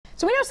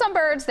So we know some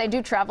birds, they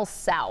do travel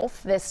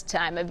south this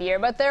time of year,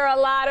 but there are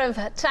a lot of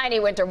tiny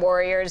winter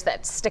warriors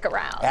that stick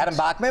around. Adam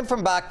Bachman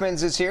from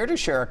Bachman's is here to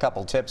share a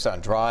couple tips on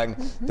drawing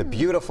the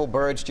beautiful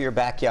birds to your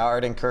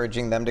backyard,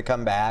 encouraging them to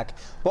come back.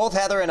 Both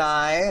Heather and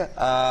I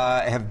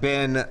have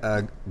been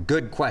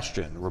good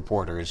question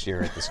reporters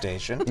here at the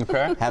station.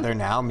 Okay. Heather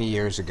now, me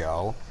years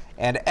ago.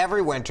 And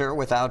every winter,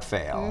 without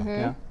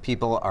fail,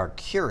 people are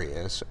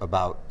curious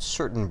about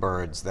certain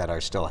birds that are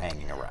still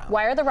hanging around.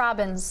 Why are the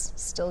robins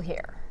still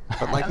here?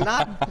 But like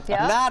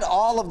not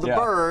all of the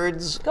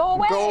birds go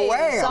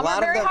away. Some are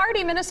very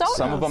hardy Minnesotans.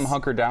 Some of them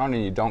hunker down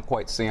and you don't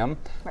quite see them.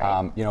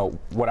 Right. You know,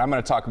 what I'm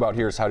going to talk about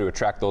here is how to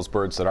attract those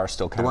birds that are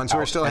still kind the ones who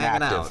are still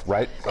hanging active, out,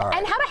 right?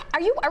 And how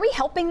are we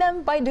helping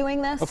them by doing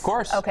this? Of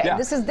course. Okay. Yeah.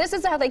 This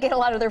is how they get a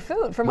lot of their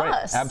food from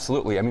us.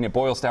 Absolutely. I mean, it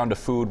boils down to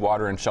food,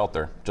 water, and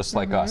shelter, just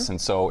like us.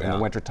 And so in the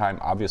wintertime,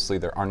 obviously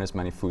there aren't as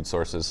many food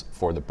sources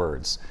for the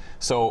birds.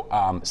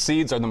 So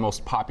seeds are the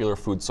most popular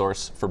food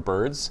source for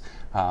birds.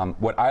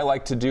 What I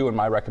like to do, and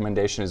my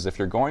recommendation is, if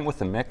you're going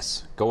with a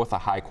mix, go with a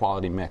high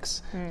quality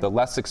mix. The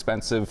less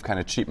expensive kind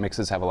of cheap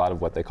mixes have a lot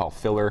of what they call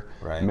filler,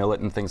 millet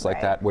and things like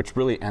that, which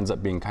really ends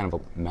up being kind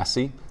of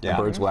messy. The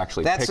birds will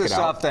actually pick it out. That's the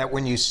stuff that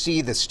when you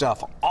see the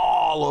stuff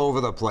all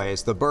over the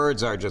place, the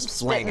birds are just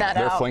flinging it.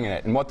 They're flinging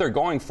it. And what they're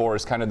going for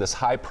is kind of this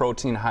high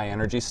protein, high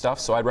energy stuff.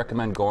 So I'd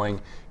recommend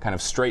going kind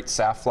of straight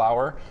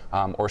safflower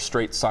or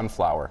straight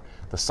sunflower.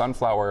 The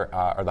sunflower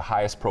are the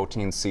highest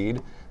protein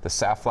seed. The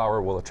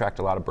safflower will attract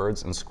a lot of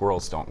birds, and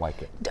squirrels don't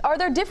like it. Are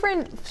there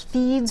different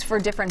feeds for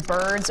different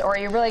birds, or are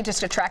you really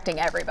just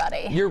attracting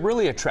everybody? You're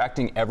really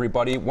attracting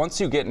everybody.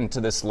 Once you get into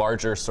this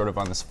larger, sort of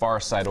on this far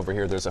side over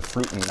here, there's a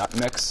fruit and nut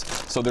mix.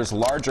 So there's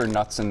larger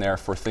nuts in there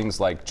for things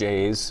like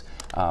jays,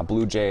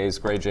 blue jays,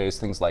 gray jays,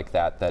 things like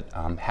that, that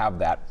have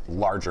that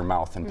larger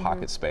mouth and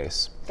pocket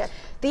space.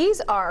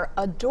 These are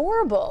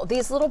adorable,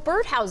 these little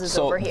birdhouses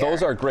over here. So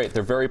those are great.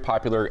 They're very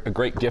popular, a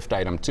great gift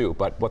item too,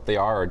 but what they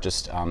are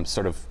just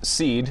sort of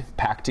seed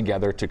packed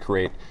together to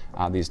create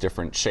these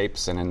different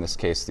shapes, and in this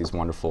case, these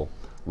wonderful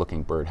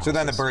looking birdhouses. So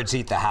then the birds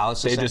eat the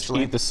house, They just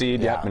eat the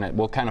seed, and it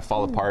will kind of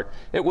fall apart.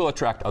 It will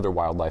attract other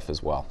wildlife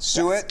as well.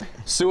 Suet?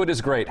 Suet is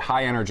great,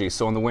 high energy.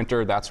 So in the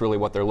winter, that's really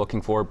what they're looking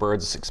for.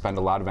 Birds expend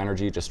a lot of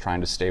energy just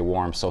trying to stay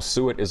warm. So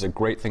suet is a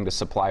great thing to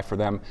supply for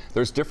them.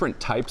 There's different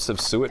types of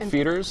suet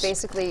feeders.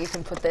 Basically, you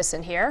can put this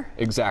in here.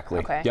 Exactly.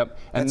 Okay. Yep.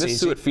 And That's this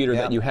easy. suet feeder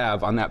that you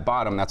have on that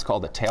bottom, that's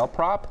called a tail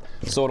prop.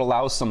 So it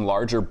allows some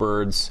larger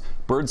birds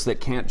that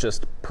can't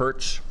just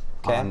perch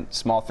on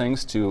small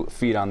things, to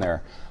feed on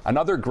there.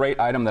 Another great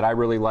item that I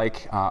really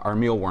like are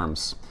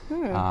mealworms.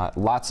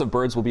 Lots of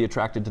birds will be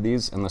attracted to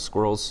these, and the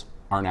squirrels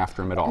aren't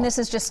after them at all. And this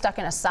is just stuck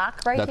in a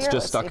sock right here? That's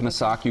just stuck in a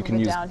sock. You can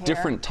use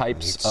different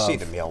types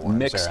of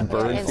mixed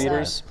bird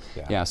feeders.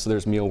 Yeah, so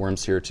there's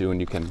mealworms here too, and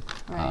you can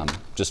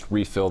just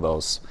refill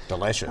those.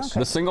 Delicious.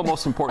 The single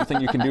most important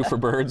thing you can do for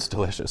birds,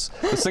 delicious.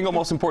 The single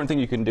most important thing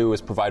you can do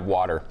is provide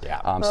water.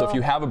 So if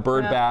you have a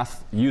bird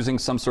bath using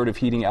some sort of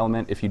heating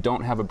element, if you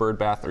don't have a bird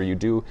bath, or you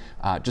do,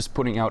 just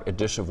putting out a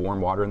dish of warm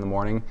water in the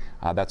morning,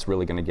 that's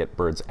really going to get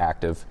birds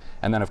active.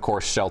 And then of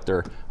course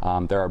shelter.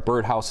 There are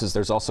bird houses.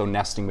 There's also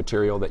nesting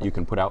material that you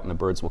can put out, and the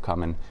birds will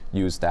come and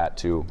use that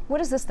too. What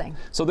is this thing?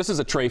 So this is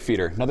a tray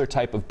feeder, another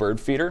type of bird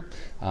feeder.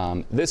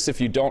 This,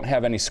 if you don't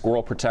have any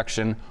squirrel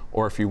protection,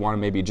 or if you want to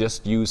maybe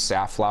just use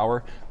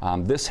safflower,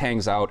 this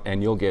hangs out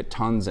and you'll get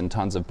tons and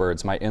tons of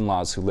birds. My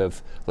in-laws, who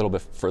live a little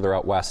bit further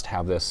out west,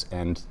 have this,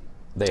 and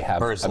they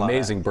have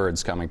amazing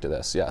birds coming to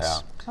this,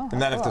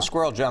 And then if the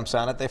squirrel jumps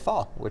on it, they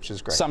fall, which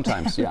is great.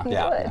 Sometimes,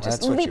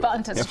 Just leap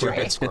onto the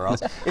tree.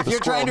 Squirrels. If you're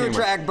trying to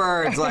attract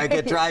birds, like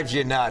it drives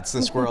you nuts,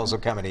 the squirrels will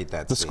come and eat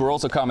that The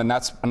squirrels will come, and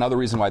that's another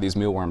reason why these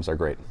mealworms are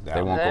great.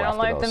 They won't go after don't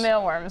like those. the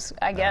mealworms.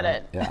 I get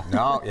it.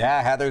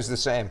 Heather's the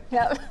same.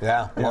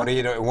 Won't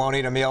eat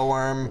a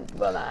mealworm.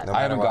 Will not.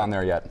 I haven't gone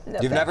there yet. No,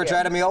 You've never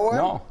tried a mealworm?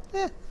 No.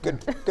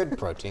 Good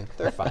protein.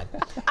 They're fine.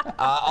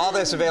 All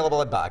this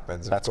available at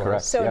Bachman's. That's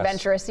correct. So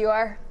adventurous you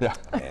are. Yeah.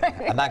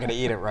 I'm not going to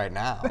eat it right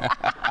now.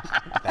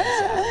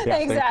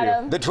 Thanks,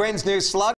 Adam. The Twins' new slug.